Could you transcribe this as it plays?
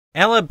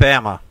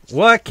Alabama.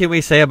 What can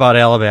we say about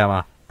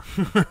Alabama?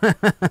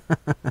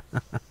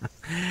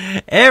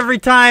 Every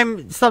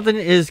time something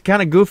is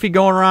kind of goofy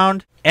going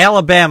around,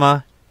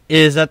 Alabama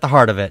is at the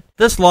heart of it.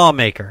 This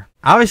lawmaker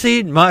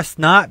obviously must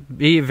not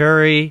be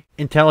very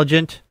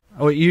intelligent.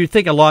 Oh, you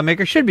think a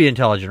lawmaker should be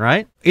intelligent,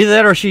 right? Either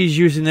that or she's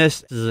using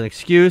this as an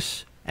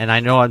excuse. And I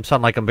know I'm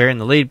sounding like I'm bearing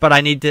the lead, but I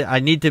need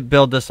to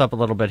build this up a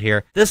little bit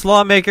here. This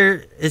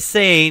lawmaker is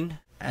saying,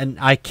 and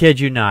I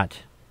kid you not,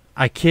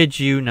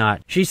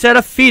 she said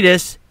a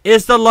fetus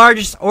is the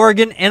largest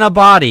organ in a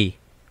body.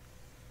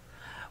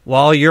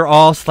 While you're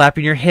all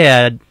slapping your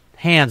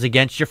hands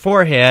against your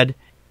forehead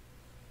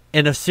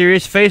in a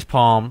serious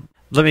facepalm,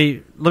 let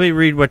me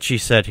read what she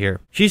said here.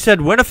 She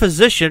said, when a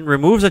physician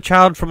removes a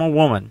child from a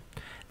woman,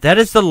 that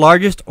is the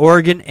largest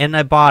organ in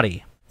a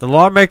body. The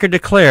lawmaker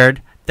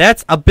declared,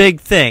 that's a big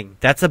thing.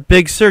 That's a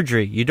big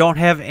surgery. You don't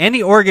have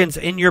any organs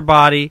in your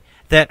body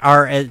that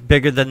are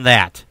bigger than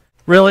that.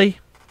 Really?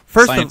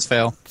 Science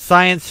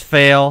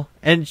fail.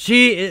 And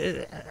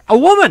she, a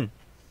woman.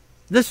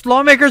 This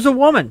lawmaker's a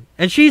woman,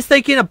 and she's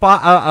thinking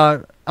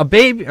a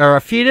baby or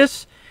a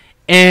fetus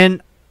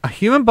in a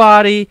human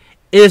body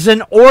is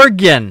an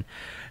organ.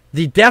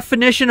 The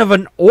definition of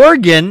an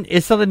organ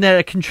is something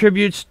that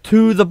contributes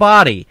to the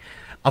body.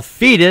 A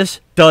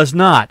fetus does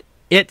not.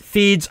 It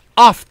feeds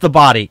off the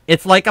body.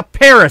 It's like a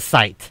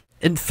parasite.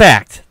 In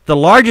fact, the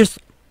largest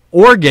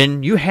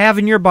organ you have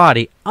in your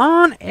body,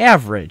 on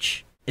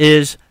average,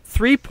 is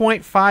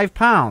 3.5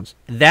 pounds.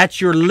 That's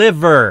your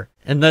liver.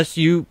 Unless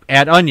you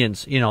add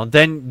onions,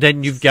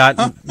 then you've got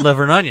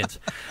liver and onions.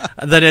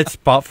 Then it's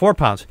about 4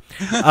 pounds.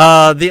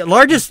 The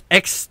largest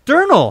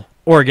external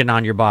organ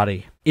on your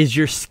body is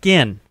your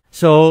skin.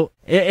 So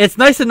it's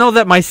nice to know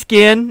that my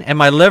skin and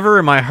my liver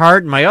and my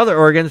heart and my other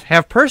organs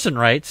have person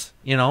rights.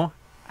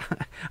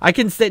 I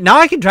can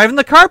drive in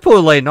the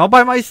carpool lane all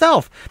by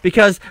myself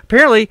because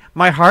apparently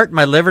my heart,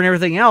 my liver, and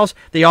everything else,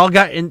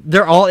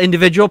 they're all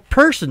individual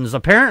persons.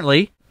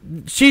 Apparently,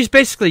 she's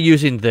basically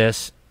using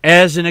this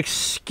as an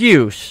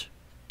excuse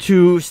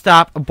to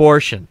stop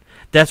abortion.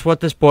 That's what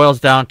this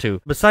boils down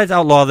to. Besides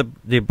outlaw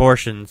the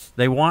abortions,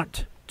 they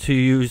want to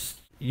use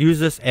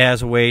this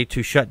as a way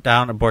to shut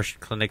down abortion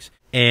clinics.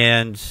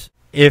 And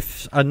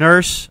if a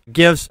nurse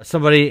gives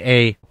somebody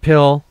a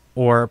pill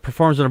or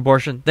performs an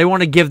abortion, they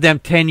want to give them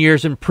 10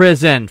 years in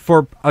prison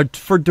for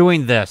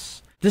doing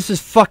this. This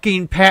is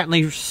fucking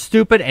patently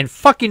stupid and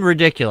fucking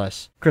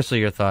ridiculous. Crystal,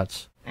 your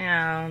thoughts?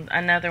 Yeah,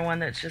 another one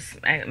that just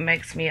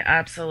makes me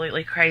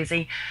absolutely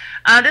crazy.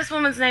 This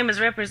woman's name is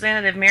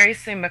Representative Mary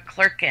Sue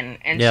McClurkin,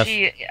 and yes.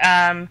 She,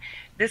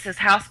 this is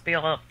House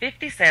Bill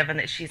 57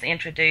 that she's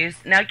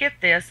introduced. Now get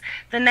this,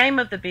 the name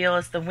of the bill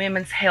is the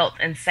Women's Health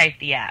and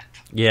Safety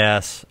Act.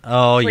 Yes.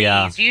 Oh, please,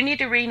 yeah. You need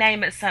to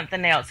rename it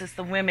something else. It's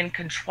the Women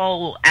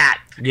Control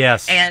Act.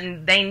 Yes.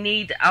 And they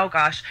need, oh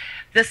gosh.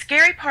 The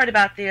scary part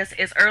about this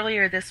is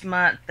earlier this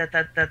month that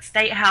the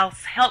State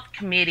House Health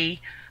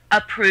Committee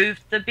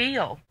approved the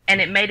bill,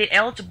 and it made it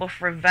eligible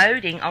for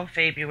voting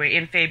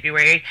in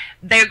February.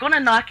 They're going to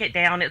knock it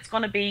down. It's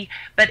going to be,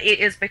 but it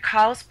is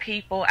because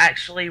people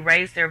actually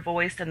raised their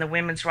voice and the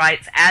women's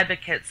rights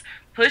advocates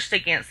pushed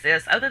against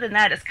this. Other than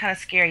that, it's kind of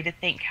scary to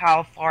think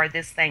how far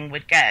this thing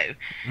would go.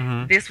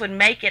 Mm-hmm. This would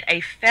make it a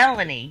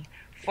felony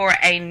for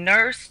a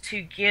nurse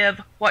to give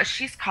what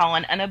she's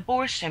calling an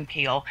abortion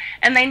pill.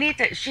 And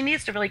she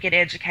needs to really get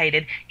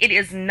educated. It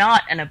is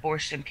not an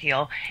abortion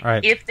pill.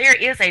 Right. If there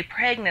is a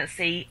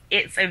pregnancy,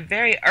 it's a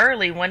very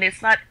early one.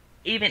 It's not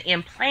even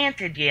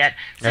implanted yet.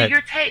 So right.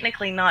 You're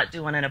technically not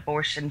doing an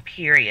abortion,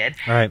 period.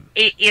 Right.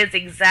 It is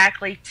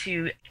exactly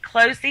to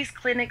close these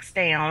clinics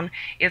down.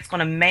 It's going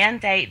to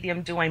mandate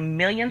them doing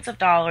millions of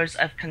dollars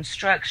of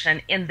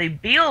construction in the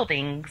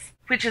buildings,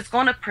 which is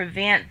going to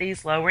prevent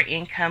these lower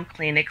income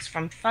clinics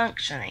from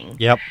functioning.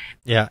 Yep.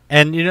 Yeah.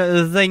 And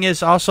the thing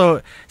is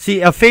also, see,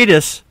 a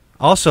fetus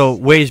also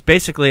weighs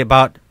basically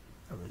about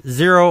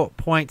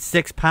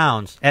 0.6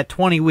 pounds at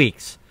 20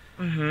 weeks.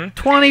 Mm-hmm.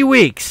 20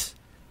 weeks.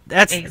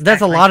 That's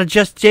a lot of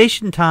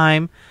gestation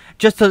time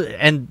just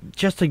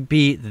to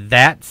be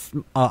that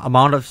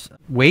amount of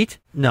weight.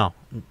 No.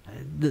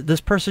 This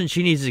person,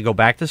 she needs to go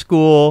back to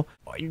school.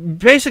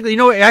 Basically,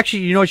 what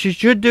she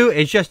should do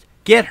is just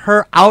get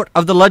her out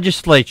of the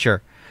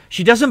legislature.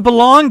 She doesn't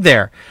belong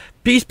there.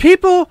 These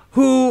people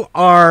who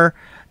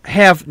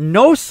have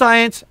no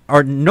science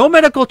or no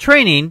medical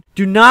training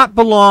do not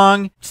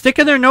belong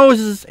sticking their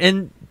noses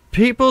in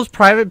people's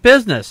private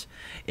business.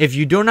 If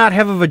you do not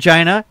have a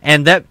vagina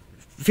and that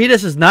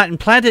fetus is not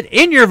implanted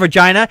in your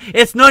vagina,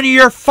 it's none of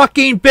your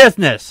fucking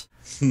business.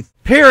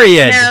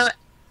 Period.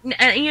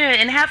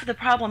 And half of the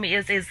problem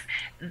is the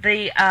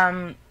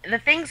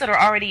things that are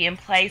already in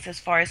place as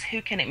far as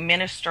who can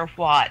administer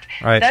what.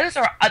 Right.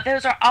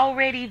 Those are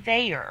already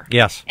there.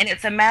 Yes. And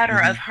it's a matter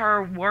of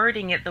her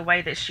wording it the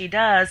way that she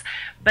does,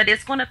 but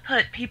it's going to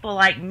put people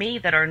like me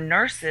that are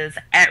nurses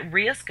at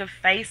risk of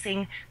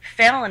facing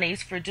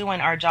felonies for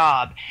doing our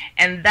job.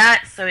 And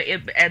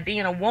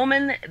being a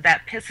woman,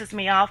 that pisses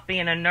me off.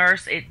 Being a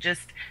nurse, it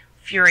just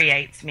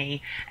infuriates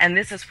me. And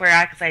this is where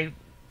I say,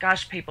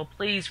 gosh, people,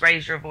 please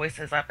raise your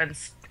voices up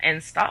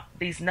and stop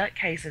these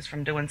nutcases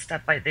from doing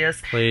stuff like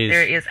this. Please.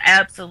 There is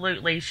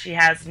absolutely, she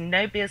has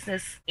no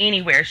business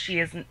anywhere.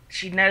 She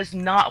knows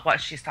not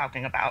what she's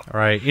talking about.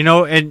 Right. You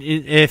know, and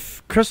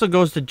if Crystal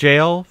goes to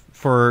jail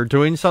for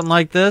doing something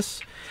like this,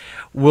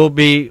 we'll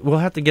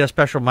have to get a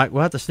special mic.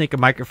 We'll have to sneak a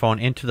microphone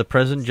into the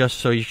prison just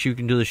so you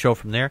can do the show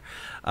from there.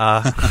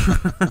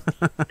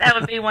 That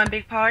would be one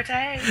big party.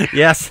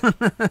 Yes.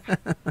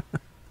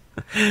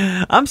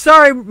 I'm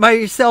sorry, my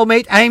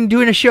cellmate. I'm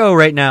doing a show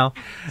right now.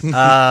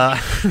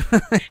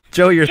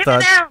 Joe, your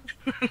thoughts?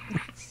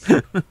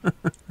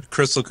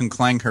 Crystal can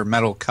clang her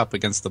metal cup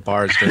against the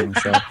bars during the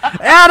show.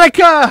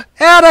 Attica!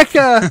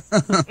 Attica!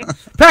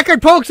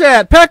 Packard pokes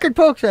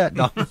at!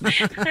 No.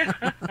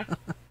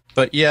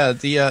 But yeah,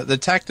 the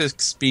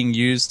tactics being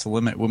used to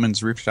limit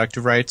women's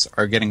reproductive rights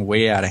are getting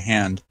way out of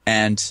hand.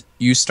 And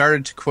you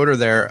started to quote her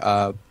there.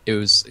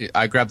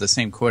 I grabbed the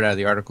same quote out of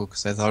the article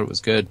because I thought it was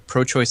good.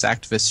 Pro-choice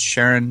activist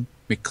Sharon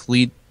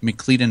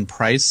McClellan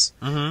Price,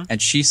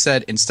 and she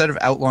said instead of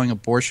outlawing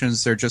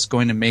abortions, they're just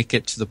going to make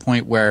it to the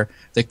point where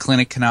the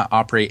clinic cannot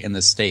operate in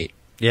the state.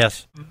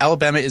 Yes.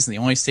 Alabama isn't the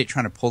only state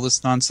trying to pull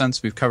this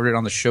nonsense. We've covered it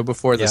on the show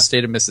before. The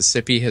state of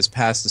Mississippi has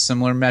passed a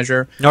similar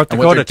measure. North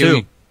Dakota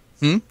too.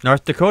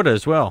 North Dakota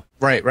as well.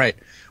 Right.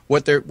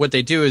 What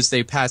they do is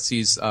they pass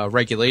these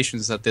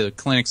regulations that the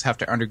clinics have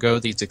to undergo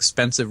these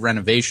expensive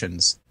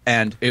renovations,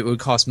 and it would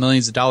cost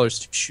millions of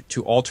dollars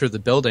to alter the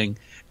building,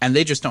 and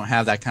they just don't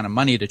have that kind of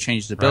money to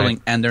change the building.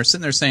 Right. And they're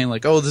sitting there saying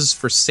like, "Oh, this is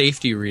for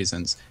safety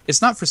reasons."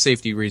 It's not for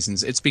safety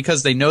reasons. It's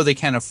because they know they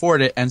can't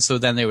afford it, and so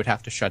then they would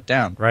have to shut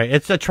down. Right.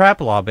 It's a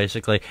trap law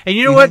basically. And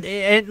you know what?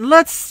 And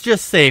let's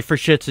just say for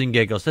shits and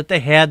giggles that they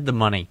had the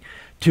money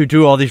to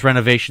do all these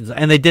renovations,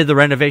 and they did the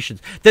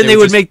renovations. Then they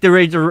would make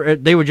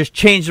they would just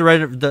change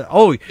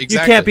exactly. You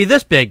can't be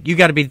this big. You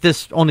got to be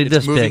this only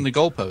this big. Moving the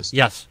goalpost.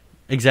 Yes,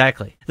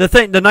 exactly.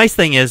 The nice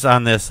thing is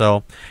on this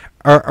though,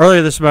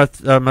 earlier this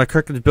month,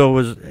 McClurkin's bill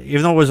was,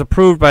 even though it was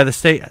approved by the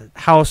Senate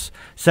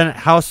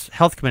House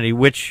Health Committee,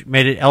 which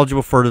made it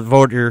eligible for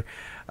the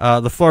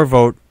the floor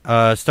vote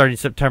starting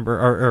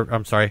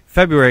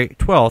February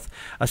 12th.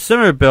 A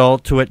similar bill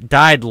to it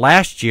died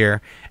last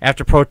year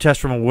after protests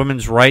from a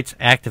women's rights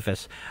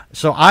activist.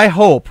 So I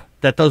hope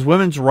that those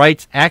women's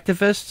rights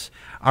activists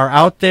are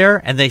out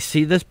there and they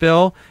see this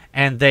bill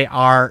and they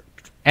are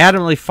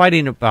adamantly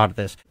fighting about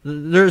this.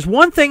 There's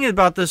one thing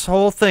about this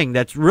whole thing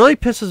that really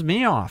pisses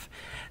me off,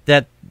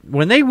 that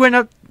when they went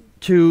up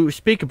to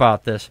speak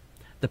about this,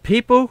 the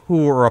people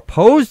who were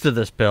opposed to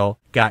this bill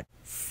got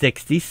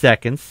 60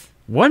 seconds,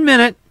 1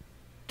 minute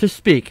to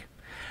speak.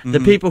 The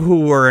people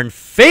who were in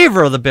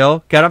favor of the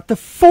bill got up to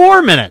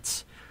 4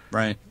 minutes.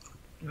 Right.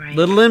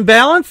 Little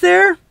imbalance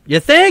there, you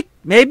think?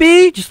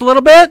 Maybe just a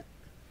little bit.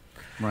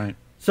 Right.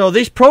 So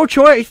these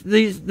pro-choice,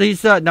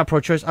 not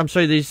pro-choice. I'm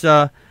sorry, these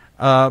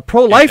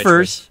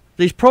pro-lifers.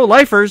 These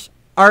pro-lifers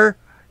are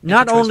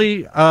not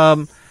only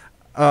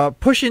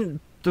pushing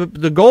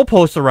the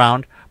goalposts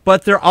around,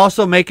 but they're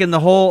also making the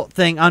whole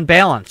thing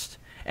unbalanced.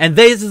 And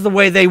this is the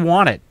way they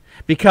want it,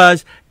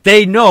 because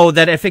they know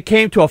that if it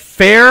came to a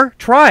fair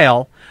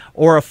trial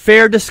or a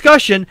fair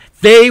discussion,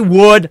 they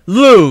would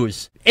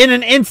lose in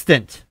an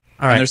instant.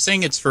 All right. And they're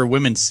saying it's for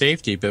women's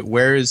safety, but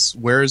where is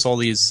all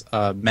these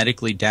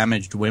medically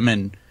damaged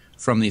women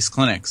from these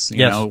clinics?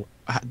 You know,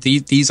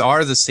 these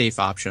are the safe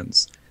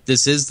options.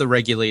 This is the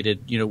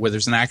regulated, where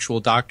there's an actual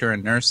doctor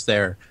and nurse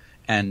there,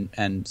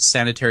 and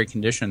sanitary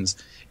conditions.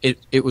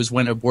 It was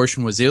when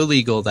abortion was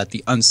illegal that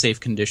the unsafe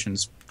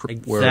conditions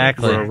were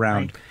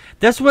around.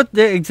 That's what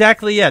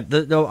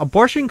the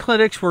abortion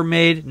clinics were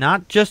made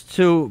not just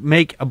to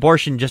make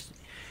abortion just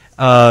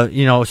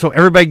so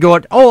everybody go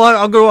out,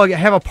 I'll go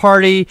have a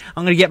party,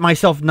 I'm going to get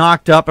myself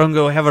knocked up, I'm going to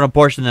go have an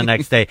abortion the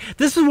next day.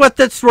 This is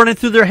that's running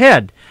through their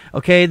head.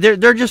 Okay,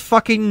 they're just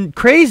fucking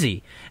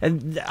crazy.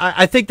 And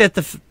I think that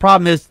the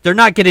problem is they're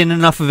not getting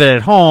enough of it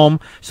at home,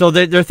 so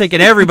they're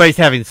thinking everybody's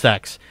having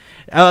sex,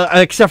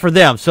 except for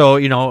them. So,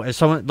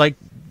 someone like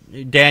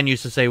Dan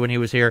used to say when he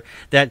was here,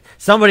 that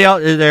somebody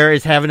out there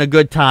is having a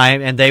good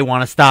time and they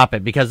want to stop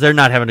it because they're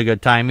not having a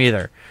good time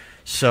either.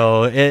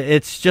 So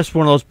it's just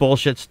one of those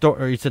bullshit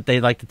stories that they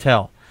like to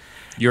tell.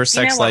 Your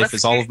sex life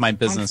is all of my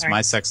business.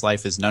 My sex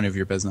life is none of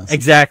your business.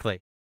 Exactly.